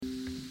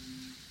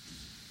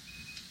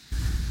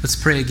Let's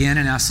pray again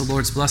and ask the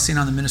Lord's blessing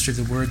on the ministry of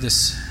the Word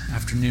this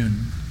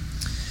afternoon.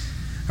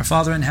 Our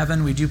Father in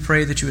heaven, we do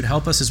pray that you would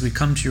help us as we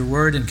come to your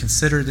Word and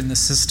consider it in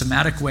this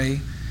systematic way.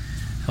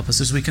 Help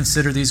us as we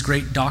consider these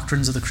great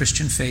doctrines of the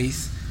Christian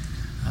faith.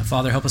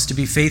 Father, help us to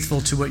be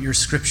faithful to what your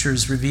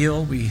Scriptures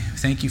reveal. We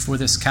thank you for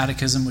this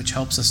catechism which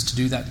helps us to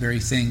do that very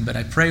thing. But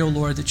I pray, O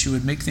Lord, that you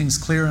would make things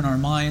clear in our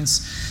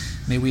minds.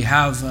 May we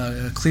have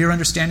a clear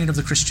understanding of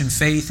the Christian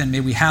faith, and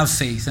may we have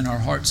faith in our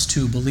hearts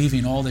too,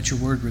 believing all that your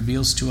word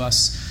reveals to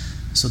us,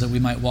 so that we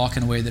might walk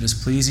in a way that is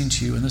pleasing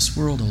to you in this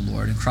world, O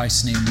Lord. In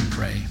Christ's name we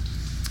pray.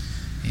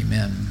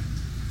 Amen.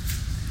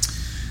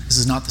 This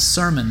is not the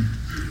sermon.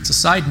 It's a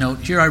side note.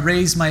 Here I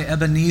raise my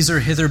Ebenezer,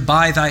 hither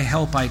by thy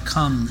help I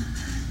come.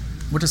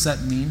 What does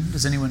that mean?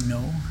 Does anyone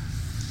know?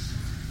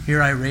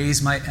 Here I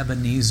raise my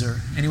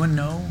Ebenezer. Anyone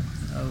know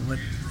what?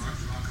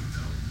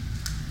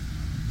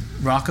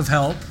 Rock of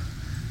help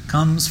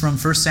comes from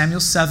 1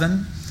 Samuel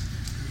 7.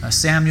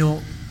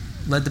 Samuel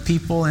led the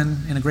people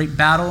in a great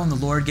battle, and the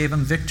Lord gave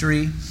him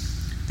victory.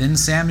 Then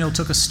Samuel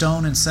took a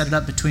stone and set it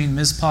up between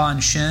Mizpah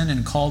and Shin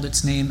and called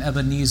its name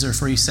Ebenezer,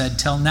 for he said,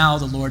 "Till now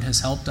the Lord has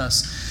helped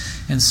us."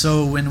 And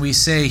so when we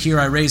say, "Here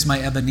I raise my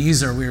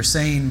Ebenezer," we are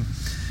saying,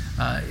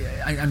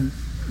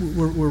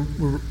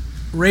 we're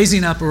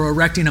raising up or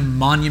erecting a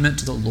monument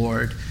to the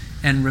Lord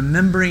and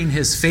remembering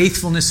his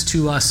faithfulness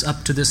to us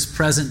up to this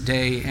present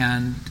day.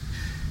 And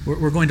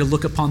we're going to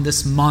look upon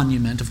this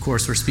monument. Of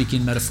course, we're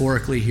speaking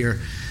metaphorically here,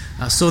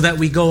 so that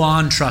we go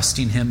on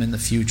trusting him in the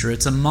future.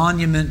 It's a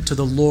monument to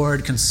the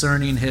Lord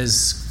concerning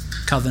his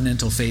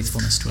covenantal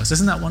faithfulness to us.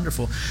 Isn't that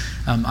wonderful?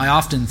 I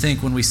often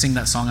think when we sing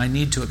that song, I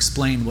need to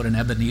explain what an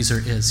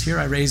Ebenezer is. Here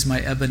I raise my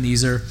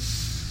Ebenezer,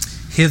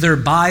 hither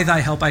by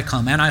thy help I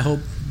come, and I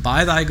hope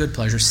by thy good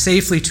pleasure,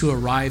 safely to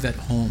arrive at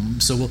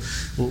home. So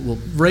we'll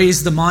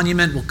raise the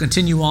monument, we'll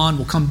continue on,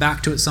 we'll come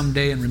back to it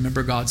someday and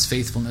remember God's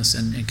faithfulness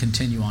and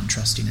continue on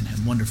trusting in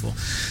him. Wonderful.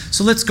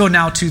 So let's go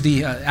now to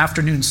the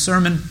afternoon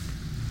sermon.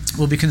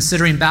 We'll be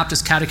considering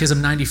Baptist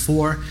Catechism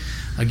 94.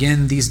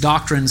 Again, these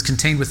doctrines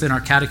contained within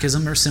our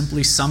catechism are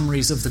simply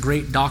summaries of the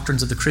great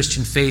doctrines of the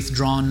Christian faith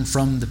drawn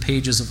from the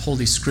pages of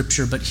Holy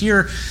Scripture. But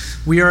here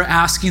we are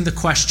asking the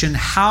question,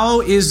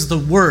 how is the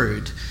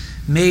Word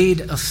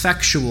made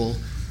effectual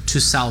to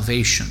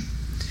salvation?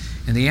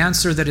 And the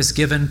answer that is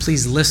given,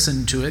 please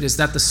listen to it, is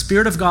that the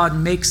Spirit of God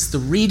makes the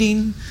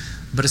reading,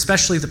 but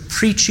especially the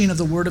preaching of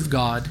the Word of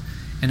God,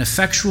 an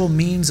effectual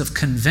means of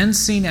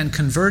convincing and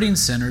converting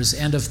sinners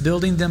and of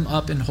building them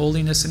up in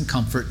holiness and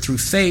comfort through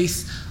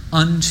faith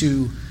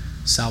unto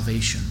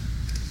salvation.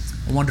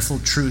 A wonderful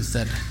truth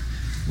that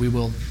we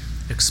will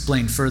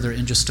explain further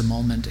in just a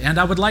moment. And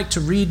I would like to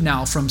read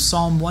now from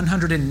Psalm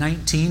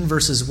 119,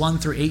 verses 1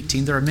 through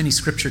 18. There are many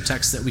scripture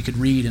texts that we could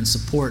read in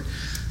support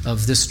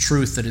of this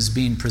truth that is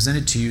being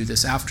presented to you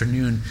this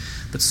afternoon.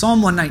 But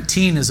Psalm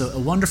 119 is a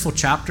wonderful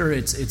chapter.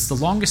 It's the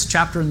longest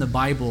chapter in the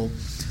Bible,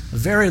 a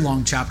very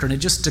long chapter, and it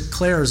just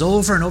declares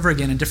over and over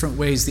again in different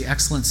ways the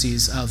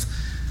excellencies of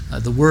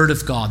the Word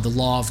of God, the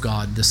law of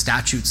God, the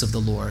statutes of the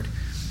Lord.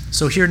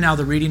 So here now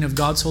the reading of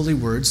God's holy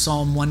word,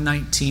 Psalm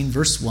 119,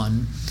 verse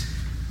 1.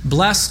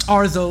 Blessed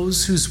are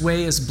those whose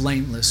way is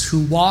blameless,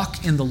 who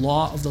walk in the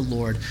law of the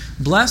Lord.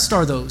 Blessed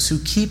are those who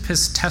keep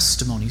his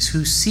testimonies,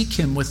 who seek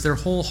him with their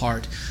whole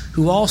heart,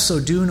 who also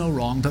do no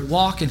wrong, but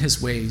walk in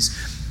his ways.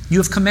 You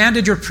have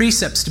commanded your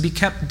precepts to be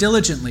kept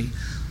diligently.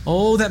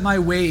 Oh, that my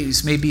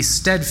ways may be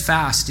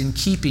steadfast in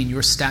keeping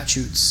your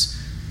statutes.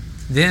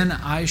 Then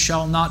I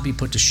shall not be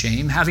put to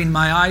shame, having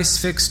my eyes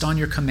fixed on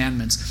your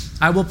commandments.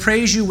 I will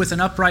praise you with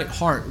an upright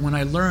heart when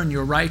I learn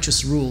your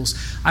righteous rules.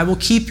 I will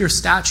keep your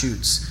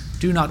statutes.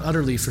 Do not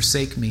utterly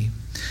forsake me.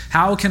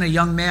 How can a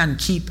young man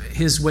keep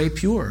his way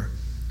pure?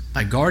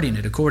 By guarding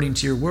it according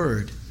to your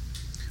word.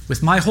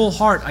 With my whole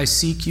heart I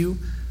seek you.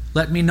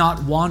 Let me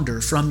not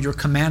wander from your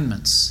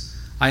commandments.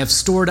 I have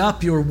stored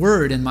up your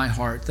word in my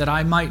heart, that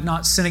I might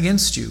not sin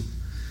against you.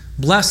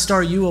 Blessed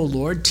are you, O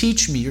Lord.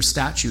 Teach me your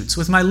statutes.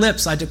 With my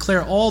lips I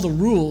declare all the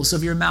rules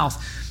of your mouth.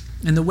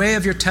 In the way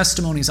of your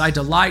testimonies I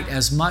delight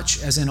as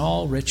much as in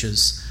all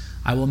riches.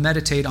 I will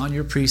meditate on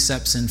your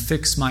precepts and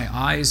fix my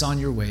eyes on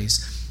your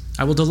ways.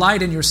 I will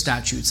delight in your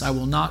statutes. I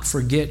will not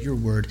forget your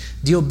word.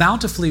 Deal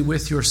bountifully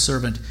with your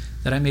servant,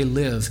 that I may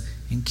live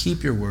and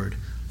keep your word.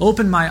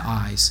 Open my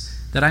eyes,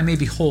 that I may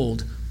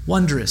behold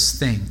wondrous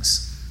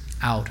things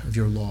out of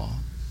your law.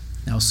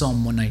 Now,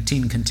 Psalm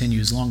 119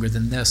 continues longer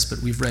than this, but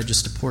we've read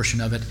just a portion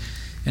of it.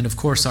 And of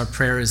course, our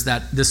prayer is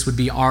that this would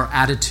be our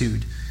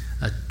attitude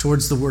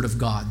towards the Word of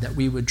God, that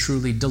we would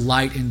truly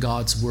delight in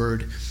God's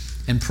Word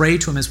and pray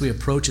to him as we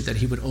approach it, that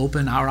he would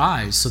open our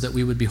eyes so that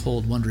we would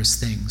behold wondrous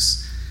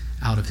things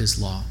out of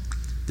his law.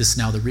 This is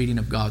now the reading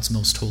of God's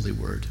most holy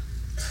word.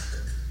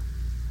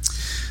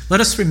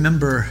 Let us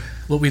remember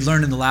what we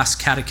learned in the last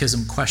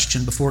catechism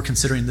question before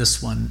considering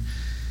this one.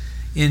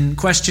 In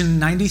question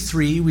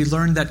 93, we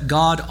learned that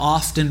God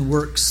often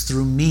works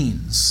through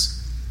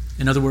means.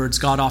 In other words,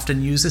 God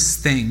often uses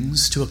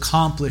things to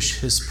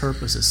accomplish his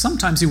purposes.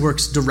 Sometimes he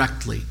works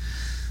directly.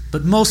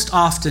 but most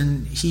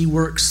often he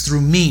works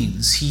through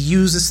means. He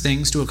uses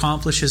things to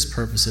accomplish his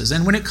purposes.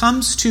 And when it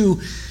comes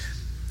to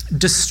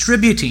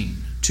distributing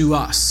to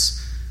us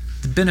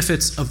the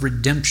benefits of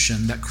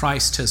redemption that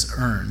Christ has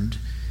earned,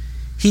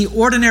 he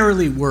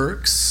ordinarily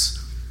works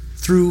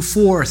through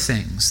four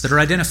things that are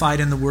identified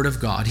in the Word of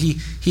God.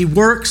 He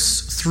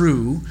works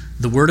through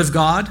the Word of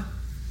God,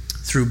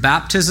 through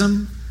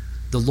baptism,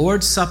 the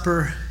Lord's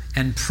Supper,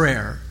 and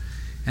prayer.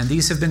 And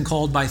these have been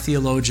called by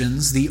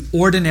theologians the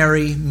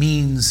ordinary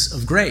means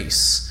of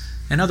grace.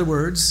 In other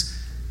words,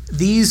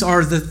 these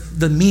are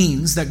the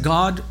means that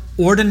God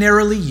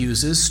ordinarily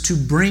uses to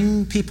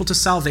bring people to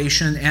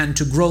salvation and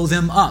to grow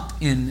them up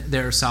in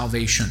their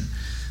salvation.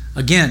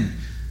 Again,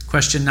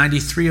 question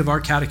 93 of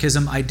our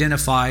catechism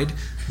identified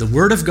the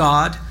Word of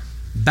God,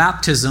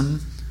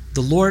 baptism,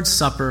 the Lord's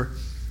Supper,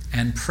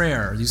 and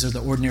prayer. These are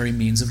the ordinary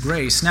means of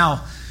grace.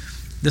 Now,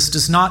 this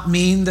does not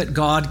mean that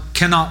God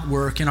cannot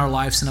work in our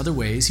lives in other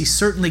ways. He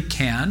certainly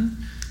can,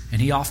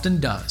 and he often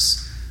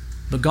does.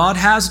 But God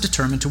has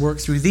determined to work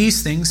through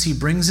these things. He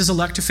brings his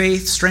elect to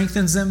faith,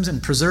 strengthens them,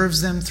 and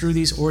preserves them through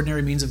these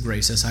ordinary means of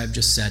grace, as I have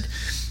just said.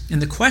 In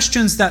the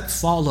questions that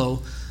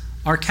follow,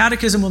 our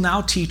catechism will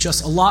now teach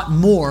us a lot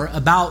more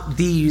about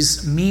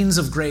these means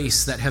of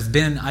grace that have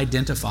been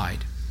identified.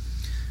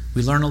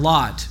 We learn a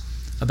lot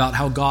about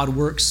how God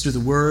works through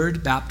the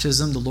Word,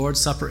 baptism, the Lord's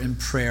Supper, and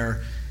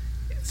prayer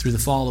through the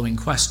following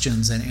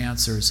questions and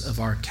answers of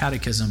our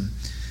catechism.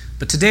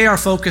 But today our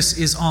focus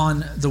is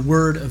on the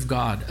Word of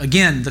God.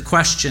 Again, the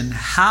question,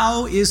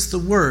 how is the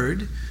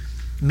Word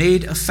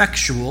made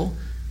effectual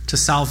to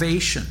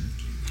salvation?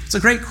 It's a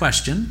great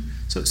question.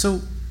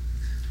 So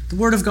the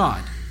Word of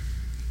God.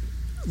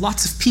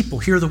 Lots of people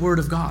hear the Word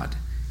of God,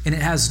 and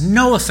it has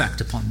no effect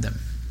upon them.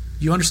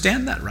 You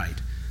understand that, right?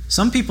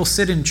 Some people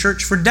sit in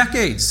church for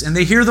decades, and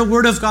they hear the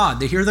Word of God.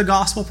 They hear the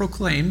gospel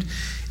proclaimed,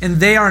 and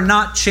they are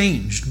not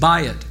changed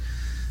by it.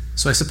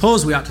 So I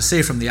suppose we ought to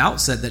say from the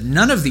outset that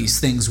none of these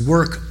things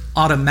work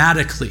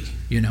automatically,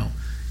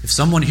 If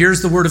someone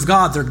hears the Word of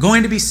God, they're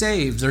going to be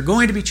saved. They're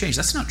going to be changed.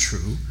 That's not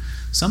true.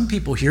 Some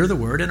people hear the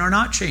Word and are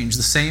not changed.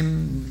 The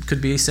same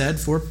could be said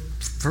for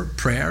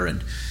prayer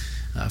and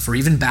for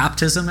even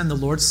baptism and the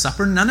Lord's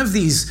Supper. None of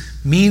these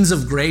means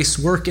of grace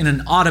work in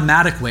an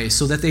automatic way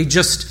so that they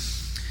just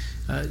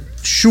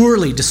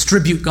surely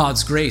distribute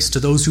God's grace to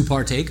those who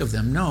partake of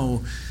them.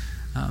 No,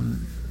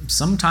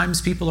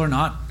 sometimes people are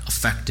not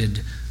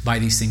affected by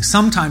these things.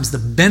 Sometimes the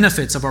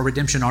benefits of our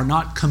redemption are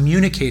not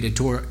communicated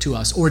to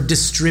us or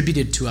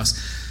distributed to us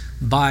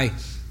by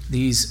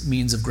these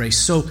means of grace.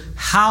 So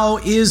how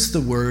is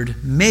the Word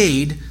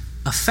made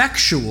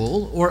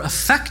effectual or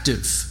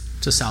effective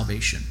to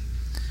salvation?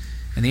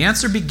 And the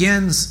answer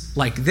begins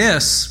like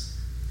this: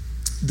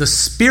 the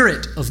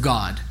Spirit of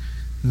God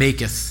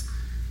maketh,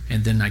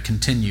 and then I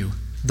continue,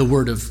 the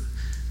Word of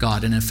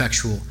God an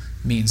effectual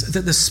means.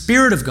 The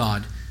Spirit of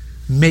God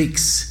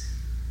makes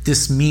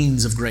this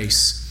means of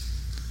grace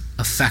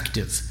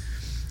effective.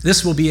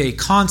 This will be a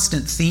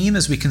constant theme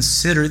as we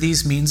consider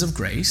these means of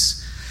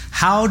grace.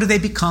 How do they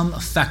become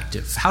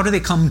effective? How do they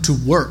come to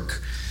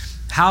work?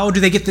 How do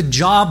they get the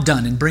job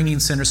done in bringing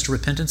sinners to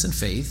repentance and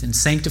faith, and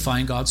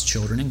sanctifying God's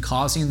children, and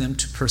causing them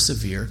to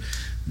persevere?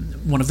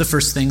 One of the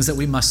first things that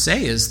we must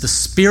say is the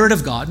Spirit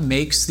of God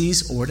makes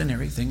these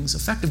ordinary things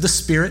effective. The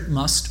Spirit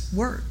must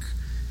work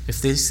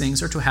if these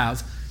things are to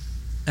have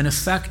an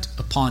effect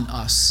upon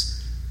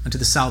us unto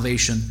the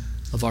salvation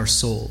of our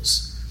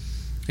souls.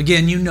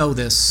 Again, you know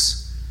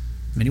this.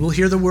 Many will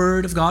hear the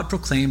Word of God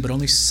proclaimed, but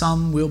only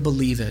some will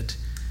believe it.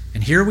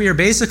 And here we are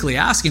basically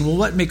asking, well,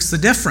 what makes the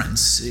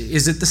difference?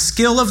 Is it the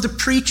skill of the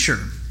preacher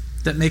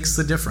that makes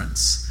the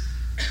difference?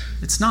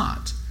 It's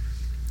not.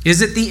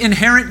 Is it the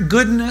inherent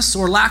goodness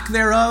or lack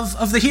thereof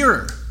of the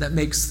hearer that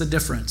makes the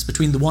difference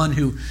between the one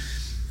who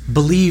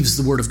believes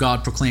the Word of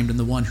God proclaimed and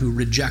the one who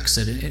rejects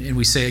it? And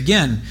we say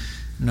again,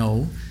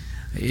 no,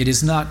 it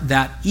is not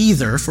that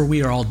either, for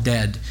we are all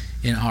dead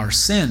in our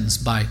sins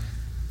by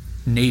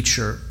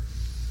nature.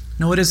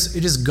 No, it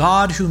is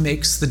God who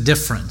makes the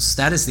difference.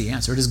 That is the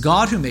answer. It is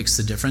God who makes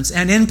the difference.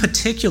 And in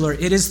particular,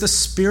 it is the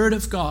Spirit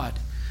of God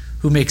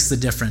who makes the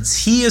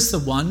difference. He is the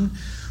one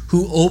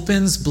who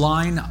opens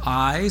blind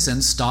eyes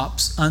and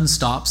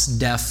unstops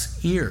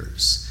deaf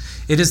ears.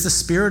 It is the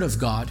Spirit of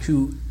God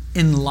who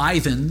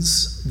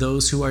enlivens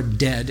those who are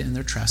dead in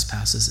their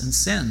trespasses and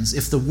sins.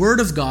 If the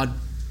Word of God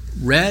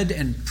read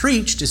and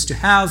preached is to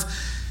have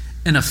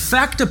an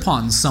effect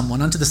upon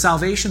someone unto the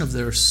salvation of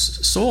their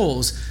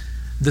souls,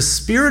 the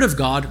Spirit of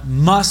God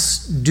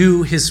must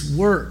do His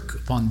work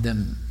upon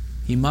them.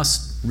 He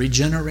must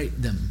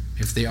regenerate them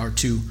if they are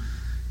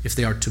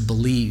to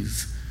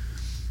believe.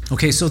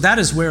 Okay, so that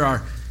is where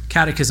our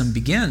catechism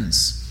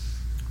begins,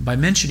 by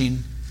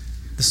mentioning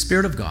the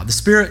Spirit of God. The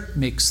Spirit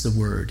makes the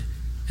Word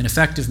an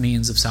effective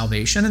means of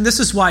salvation. And this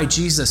is why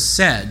Jesus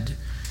said,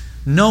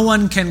 "No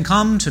one can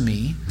come to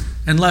me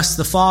unless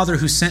the Father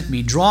who sent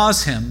me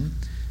draws him,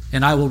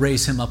 and I will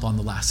raise him up on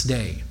the last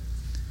day."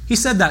 He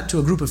said that to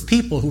a group of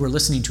people who were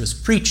listening to his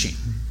preaching.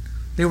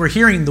 They were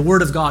hearing the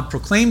Word of God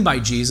proclaimed by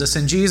Jesus,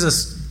 and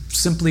Jesus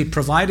simply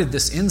provided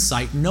this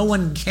insight. No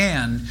one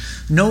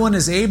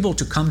is able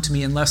to come to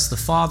me unless the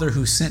Father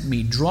who sent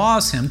me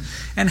draws him.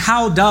 And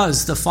how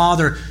does the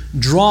Father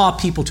draw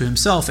people to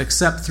himself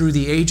except through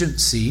the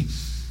agency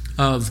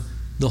of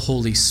the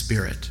Holy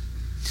Spirit?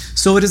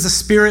 So it is the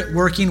Spirit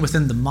working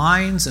within the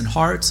minds and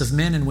hearts of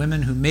men and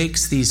women who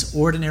makes these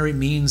ordinary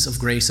means of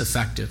grace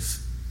effective.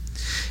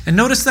 And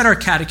notice that our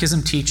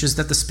catechism teaches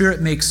that the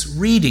Spirit makes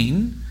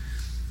reading,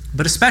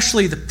 but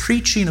especially the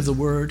preaching of the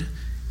word,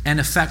 an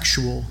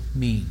effectual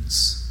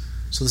means.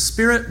 So the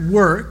Spirit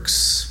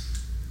works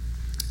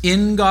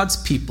in God's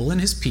people, in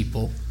his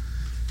people,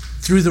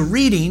 through the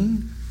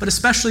reading, but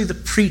especially the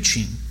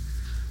preaching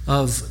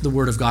of the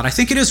Word of God. I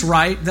think it is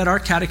right that our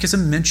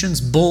catechism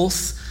mentions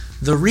both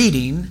the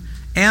reading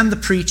and the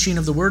preaching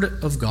of the Word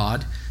of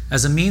God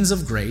as a means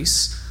of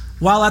grace,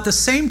 while at the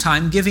same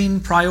time giving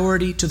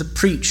priority to the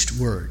preached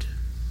Word.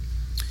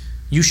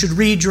 You should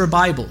read your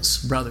Bibles,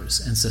 brothers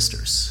and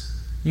sisters.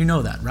 You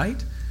know that,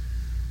 right?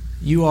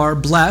 You are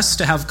blessed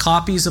to have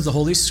copies of the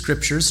Holy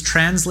Scriptures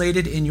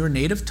translated in your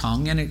native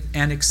tongue and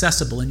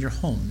accessible in your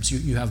homes.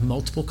 You have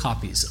multiple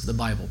copies of the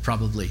Bible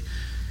probably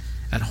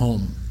at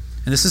home.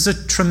 And this is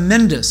a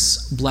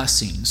tremendous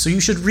blessing. So you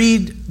should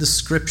read the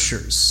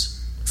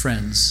Scriptures,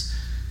 friends.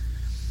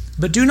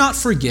 But do not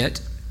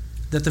forget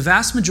that the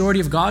vast majority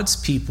of God's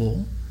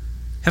people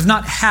have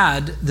not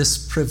had this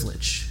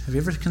privilege. Have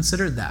you ever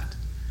considered that?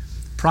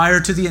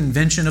 Prior to the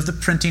invention of the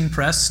printing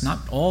press, not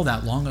all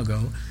that long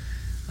ago,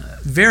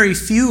 very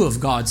few of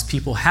God's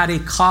people had a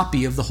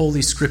copy of the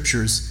Holy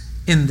Scriptures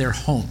in their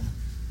home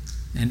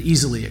and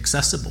easily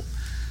accessible.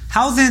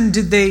 How then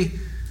did they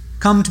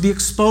come to be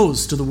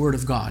exposed to the Word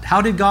of God?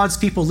 How did God's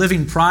people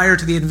living prior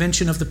to the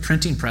invention of the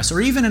printing press,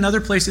 or even in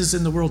other places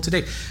in the world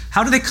today,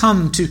 how do they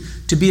come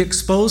to be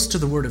exposed to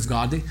the Word of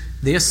God?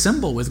 They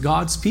assemble with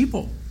God's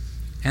people,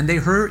 and they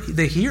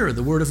hear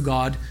the Word of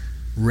God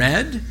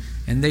read,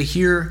 and they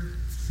hear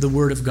the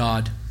Word of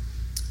God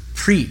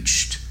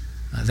preached.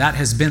 That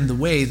has been the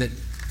way that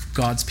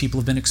God's people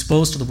have been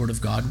exposed to the Word of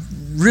God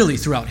really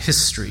throughout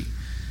history.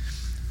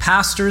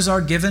 Pastors are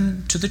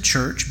given to the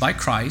church by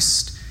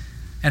Christ,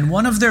 and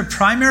one of their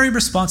primary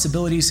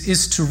responsibilities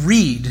is to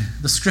read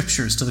the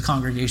Scriptures to the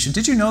congregation.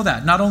 Did you know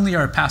that? Not only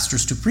are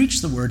pastors to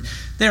preach the Word,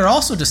 they are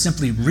also to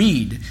simply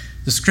read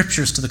the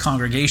Scriptures to the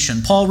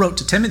congregation. Paul wrote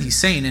to Timothy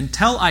saying,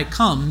 "Until I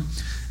come,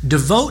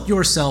 devote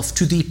yourself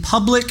to the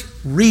public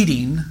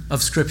reading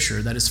of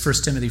Scripture." That is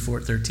 1 Timothy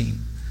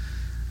 4:13.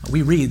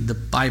 We read the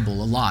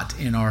Bible a lot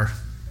in our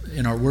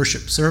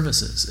worship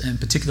services, in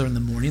particular in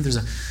the morning. There's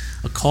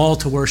a call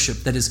to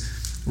worship that is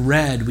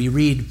read. We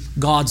read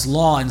God's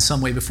law in some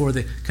way before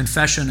the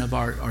confession of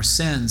our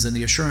sins and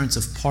the assurance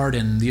of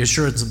pardon. The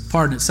assurance of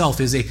pardon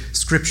itself is a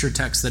scripture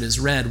text that is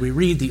read. We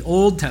read the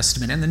Old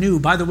Testament and the New.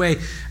 By the way,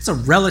 it's a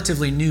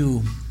relatively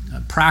new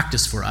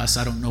practice for us.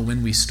 I don't know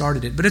when we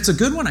started it, but it's a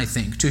good one, I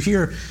think, to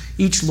hear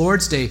each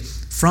Lord's Day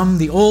from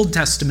the Old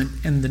Testament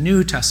and the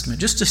New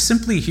Testament, just to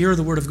simply hear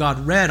the Word of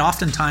God read.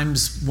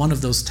 Oftentimes, one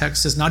of those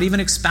texts is not even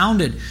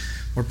expounded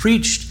or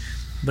preached,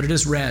 but it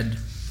is read.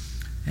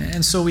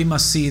 And so we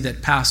must see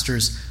that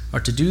pastors are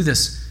to do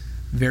this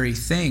very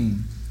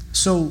thing.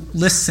 So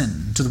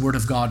listen to the Word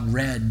of God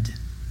read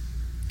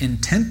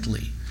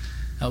intently.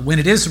 When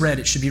it is read,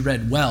 it should be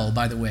read well,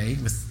 by the way,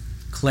 with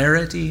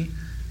clarity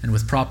and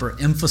with proper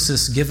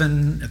emphasis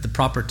given at the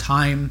proper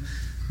time.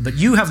 But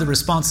you have the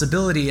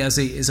responsibility as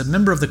a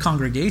member of the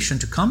congregation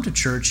to come to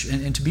church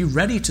and to be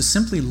ready to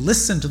simply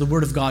listen to the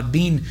Word of God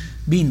being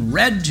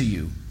read to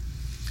you.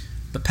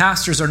 But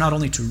pastors are not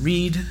only to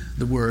read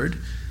the Word.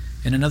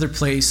 In another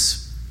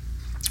place,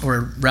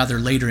 or rather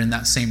later in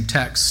that same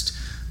text,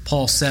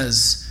 Paul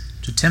says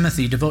to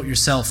Timothy, devote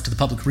yourself to the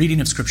public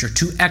reading of Scripture,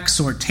 to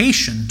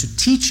exhortation, to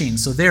teaching.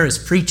 So there is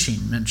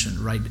preaching mentioned,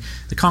 right?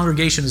 The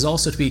congregation is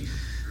also to be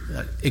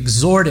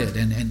exhorted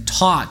and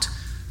taught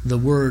the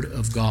Word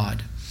of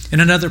God. In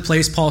another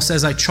place, Paul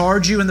says, I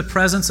charge you in the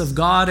presence of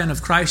God and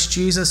of Christ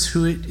Jesus,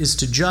 who is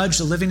to judge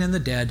the living and the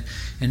dead,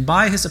 and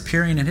by his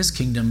appearing in his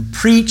kingdom,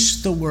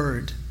 preach the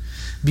word.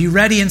 Be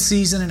ready in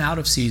season and out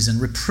of season.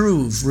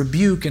 Reprove,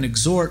 rebuke, and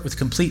exhort with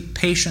complete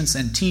patience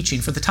and teaching.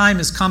 For the time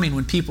is coming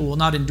when people will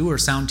not endure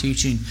sound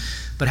teaching,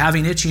 but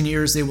having itching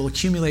ears, they will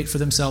accumulate for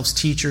themselves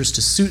teachers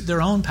to suit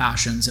their own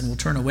passions, and will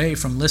turn away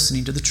from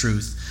listening to the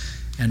truth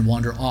and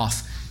wander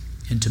off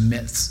into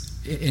myths.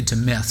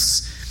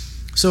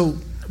 So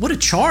what a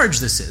charge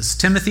this is.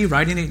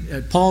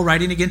 Paul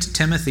writing again to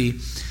Timothy,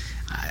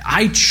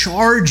 I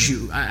charge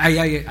you,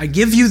 I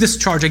give you this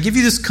charge, I give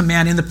you this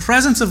command in the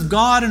presence of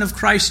God and of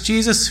Christ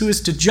Jesus, who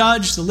is to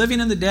judge the living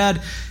and the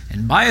dead,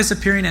 and by his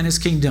appearing in his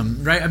kingdom.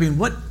 Right? I mean,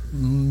 what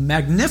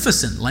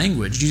magnificent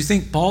language. Do you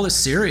think Paul is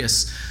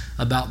serious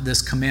about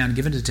this command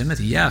given to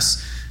Timothy?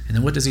 Yes. And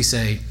then what does he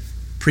say?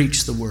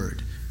 Preach the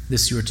word.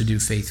 This you are to do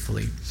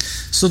faithfully.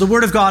 So the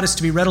word of God is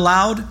to be read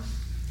aloud,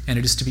 and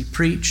it is to be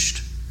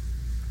preached.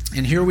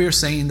 And here we are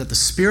saying that the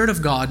Spirit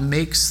of God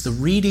makes the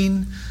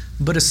reading,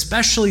 but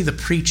especially the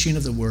preaching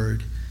of the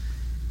word,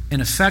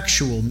 an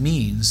effectual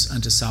means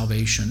unto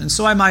salvation. And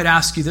so I might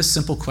ask you this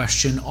simple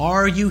question: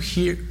 are you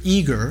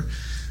eager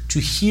to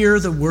hear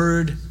the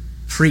word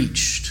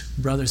preached,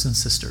 brothers and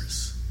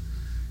sisters?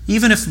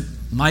 Even if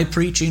my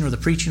preaching or the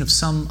preaching of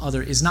some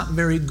other is not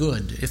very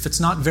good, if it's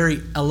not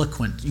very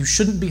eloquent, you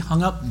shouldn't be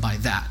hung up by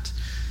that.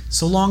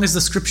 So long as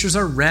the scriptures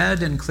are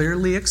read and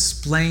clearly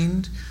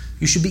explained,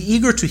 you should be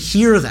eager to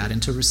hear that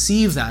and to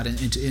receive that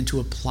and to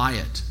apply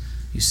it,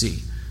 you see.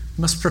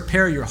 You must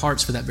prepare your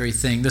hearts for that very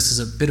thing. This is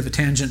a bit of a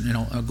tangent, and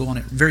I'll go on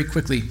it very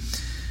quickly.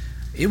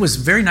 It was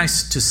very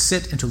nice to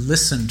sit and to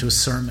listen to a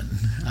sermon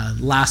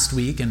last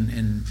week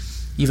and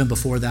even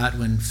before that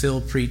when Phil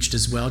preached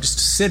as well, just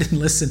to sit and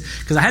listen,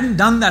 because I hadn't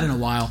done that in a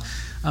while.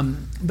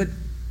 But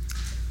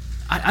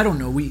I don't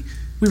know, we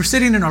were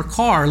sitting in our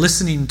car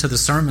listening to the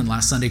sermon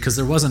last Sunday because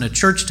there wasn't a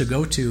church to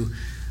go to.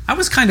 I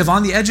was kind of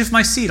on the edge of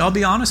my seat, I'll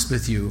be honest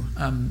with you.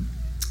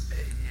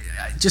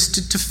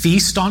 Just to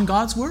feast on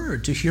God's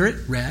word, to hear it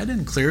read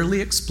and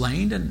clearly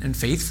explained and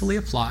faithfully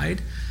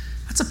applied.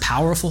 That's a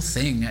powerful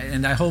thing,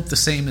 and I hope the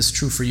same is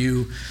true for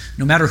you.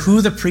 No matter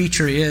who the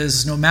preacher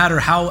is, no matter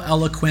how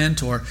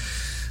eloquent or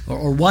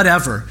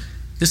whatever,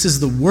 this is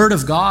the word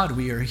of God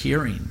we are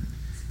hearing.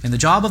 And the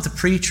job of the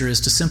preacher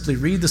is to simply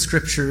read the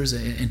scriptures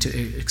and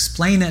to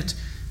explain it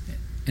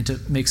and to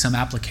make some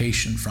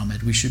application from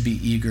it. We should be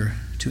eager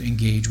to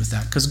engage with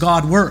that because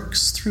God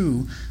works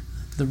through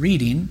the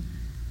reading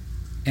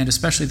and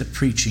especially the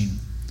preaching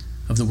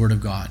of the Word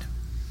of God.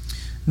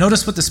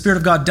 Notice what the Spirit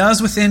of God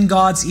does within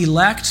God's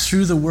elect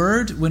through the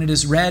Word when it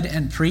is read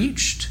and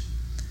preached.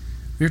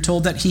 We are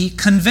told that He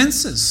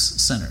convinces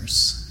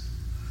sinners.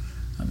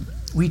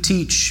 We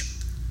teach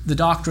the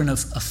doctrine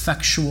of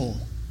effectual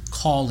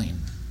calling.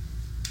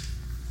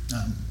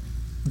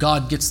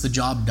 God gets the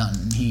job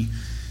done. He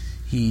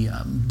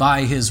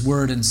by His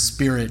Word and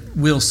Spirit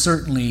will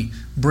certainly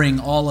bring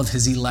all of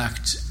His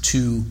elect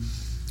to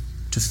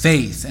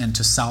faith and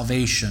to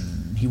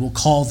salvation. He will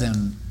call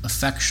them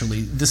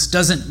effectually. This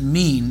doesn't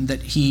mean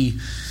that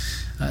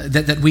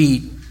that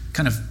we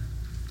kind of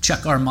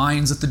check our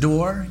minds at the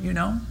door, you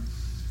know.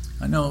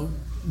 I know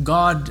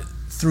God,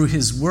 through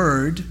His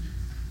Word,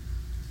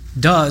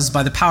 does,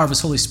 by the power of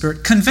His Holy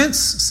Spirit, convince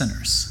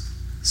sinners.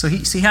 So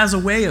He has a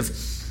way of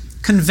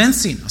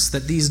convincing us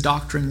that these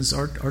doctrines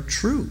are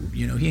true.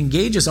 You know, He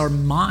engages our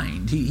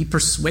mind. He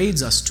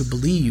persuades us to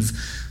believe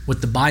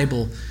what the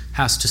Bible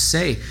has to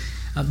say.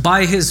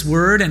 By His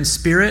Word and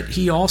Spirit,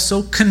 He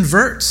also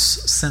converts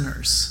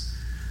sinners.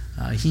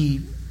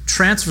 He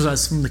transfers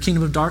us from the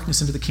kingdom of darkness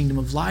into the kingdom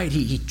of light.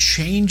 He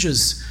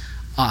changes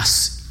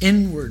us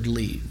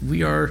inwardly.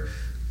 We are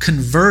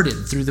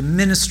converted through the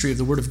ministry of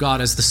the Word of God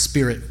as the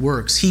Spirit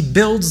works. He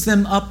builds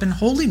them up in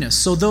holiness.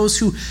 So those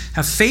who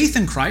have faith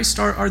in Christ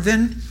are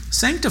then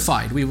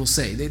sanctified, we will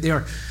say. They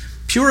are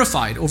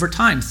purified over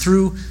time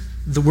through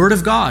the Word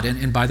of God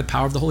and by the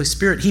power of the Holy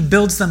Spirit. He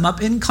builds them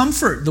up in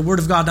comfort. The Word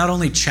of God not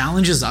only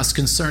challenges us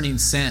concerning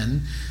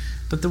sin,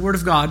 but the Word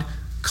of God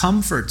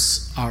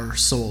comforts our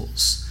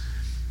souls.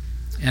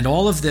 And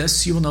all of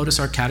this, you will notice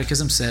our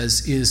catechism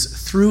says, is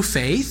through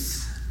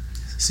faith.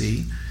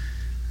 See,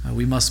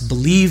 we must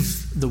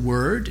believe the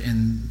Word,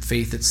 and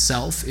faith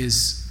itself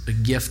is a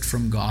gift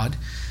from God.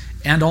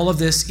 And all of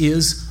this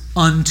is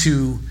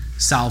unto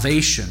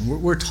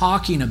salvation. We're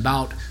talking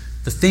about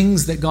the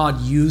things that God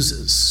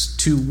uses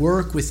to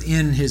work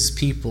within His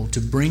people,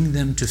 to bring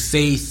them to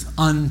faith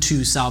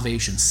unto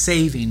salvation,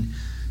 saving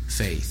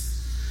faith.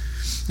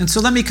 And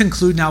so let me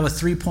conclude now with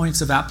 3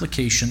 points of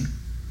application,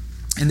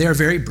 and they are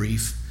very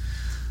brief.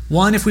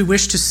 One, if we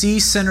wish to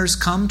see sinners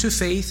come to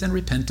faith and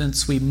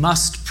repentance, we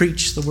must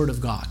preach the Word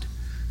of God.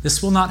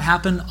 This will not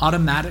happen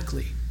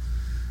automatically,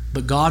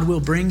 but God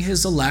will bring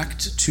His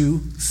elect to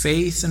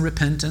faith and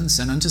repentance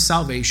and unto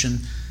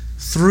salvation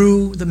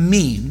through the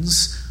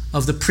means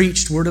of the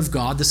preached Word of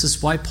God. This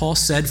is why Paul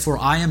said, "For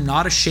I am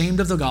not ashamed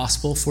of the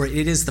gospel, for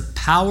it is the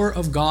power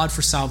of God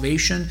for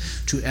salvation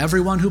to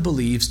everyone who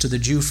believes, to the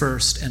Jew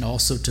first and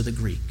also to the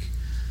Greek."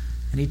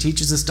 And he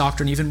teaches this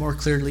doctrine even more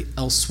clearly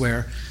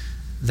elsewhere,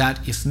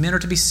 that if men are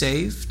to be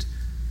saved,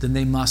 then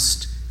they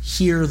must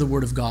hear the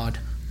Word of God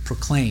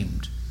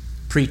proclaimed.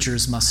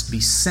 Preachers must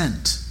be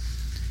sent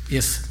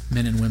if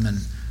men and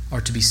women are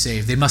to be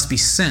saved. They must be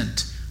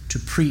sent to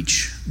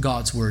preach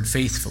God's Word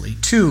faithfully.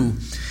 2,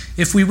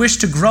 if we wish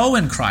to grow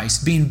in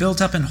Christ, being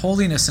built up in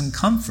holiness and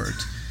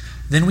comfort,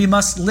 then we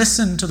must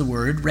listen to the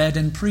Word read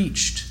and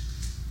preached.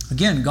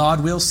 Again,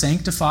 God will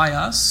sanctify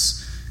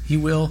us. He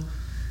will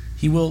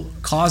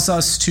cause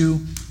us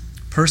to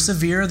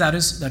persevere. That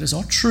is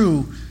all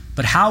true.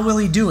 But how will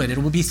He do it? It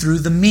will be through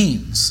the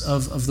means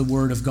of the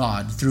Word of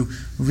God, through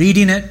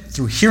reading it,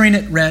 through hearing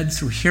it read,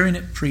 through hearing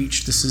it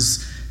preached. This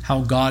is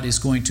how God is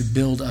going to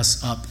build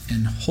us up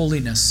in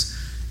holiness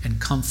and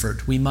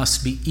comfort. We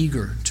must be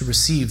eager to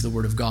receive the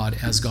Word of God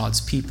as God's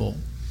people.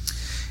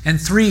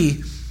 And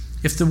 3,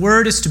 if the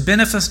Word is to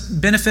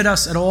benefit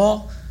us at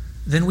all,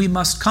 then we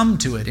must come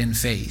to it in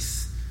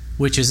faith,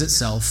 which is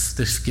itself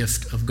the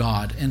gift of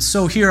God. And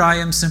so here I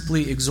am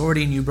simply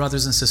exhorting you,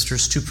 brothers and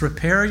sisters, to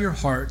prepare your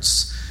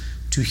hearts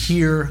to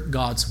hear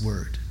God's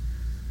Word.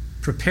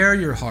 prepare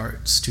your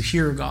hearts to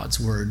hear God's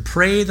word.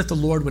 Pray that the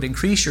Lord would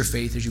increase your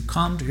faith as you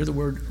come to hear the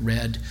word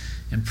read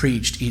and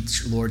preached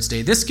each Lord's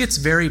Day. This gets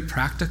very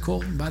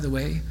practical, by the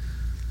way.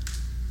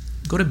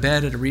 Go to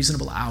bed at a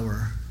reasonable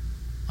hour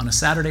on a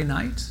Saturday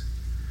night.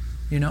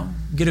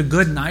 Get a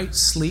good night's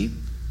sleep.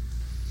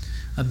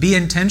 Be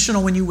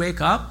intentional when you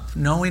wake up,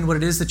 knowing what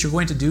it is that you're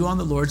going to do on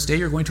the Lord's Day.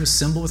 You're going to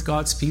assemble with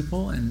God's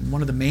people, and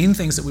one of the main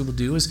things that we will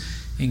do is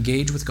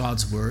engage with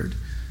God's word.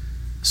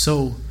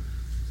 So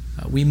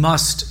we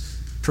must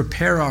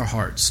prepare our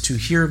hearts to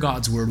hear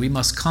God's word. We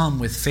must come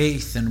with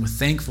faith and with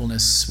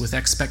thankfulness, with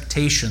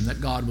expectation that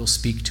God will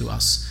speak to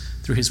us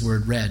through his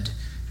word read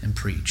and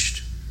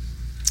preached.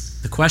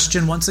 The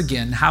question, once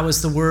again, how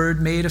is the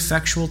word made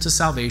effectual to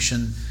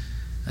salvation?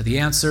 The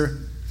answer,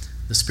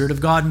 the Spirit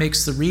of God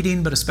makes the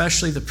reading, but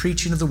especially the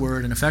preaching of the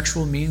word, an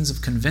effectual means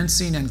of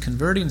convincing and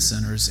converting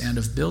sinners and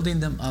of building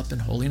them up in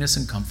holiness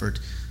and comfort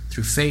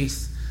through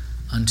faith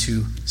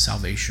unto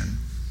salvation.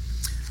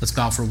 Let's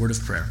bow for a word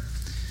of prayer.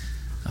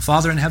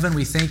 Father in heaven,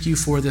 we thank you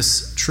for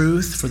this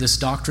truth, for this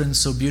doctrine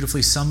so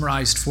beautifully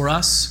summarized for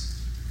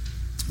us.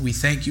 We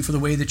thank you for the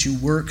way that you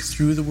work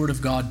through the word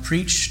of God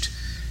preached.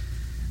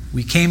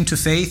 We came to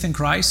faith in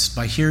Christ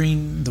by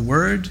hearing the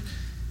word,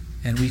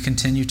 and we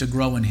continue to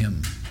grow in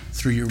him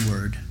through your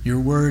word. Your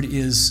word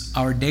is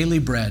our daily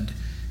bread.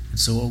 And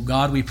so, O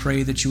God, we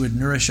pray that you would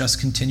nourish us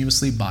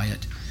continuously by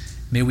it.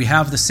 May we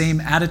have the same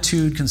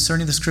attitude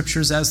concerning the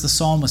scriptures as the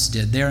psalmist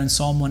did there in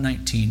Psalm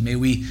 119. May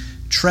we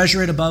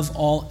treasure it above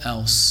all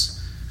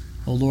else.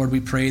 O Lord, we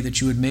pray that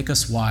you would make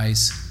us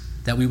wise,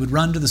 that we would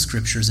run to the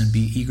scriptures and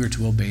be eager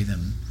to obey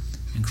them.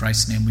 In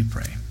Christ's name we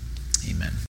pray. Amen.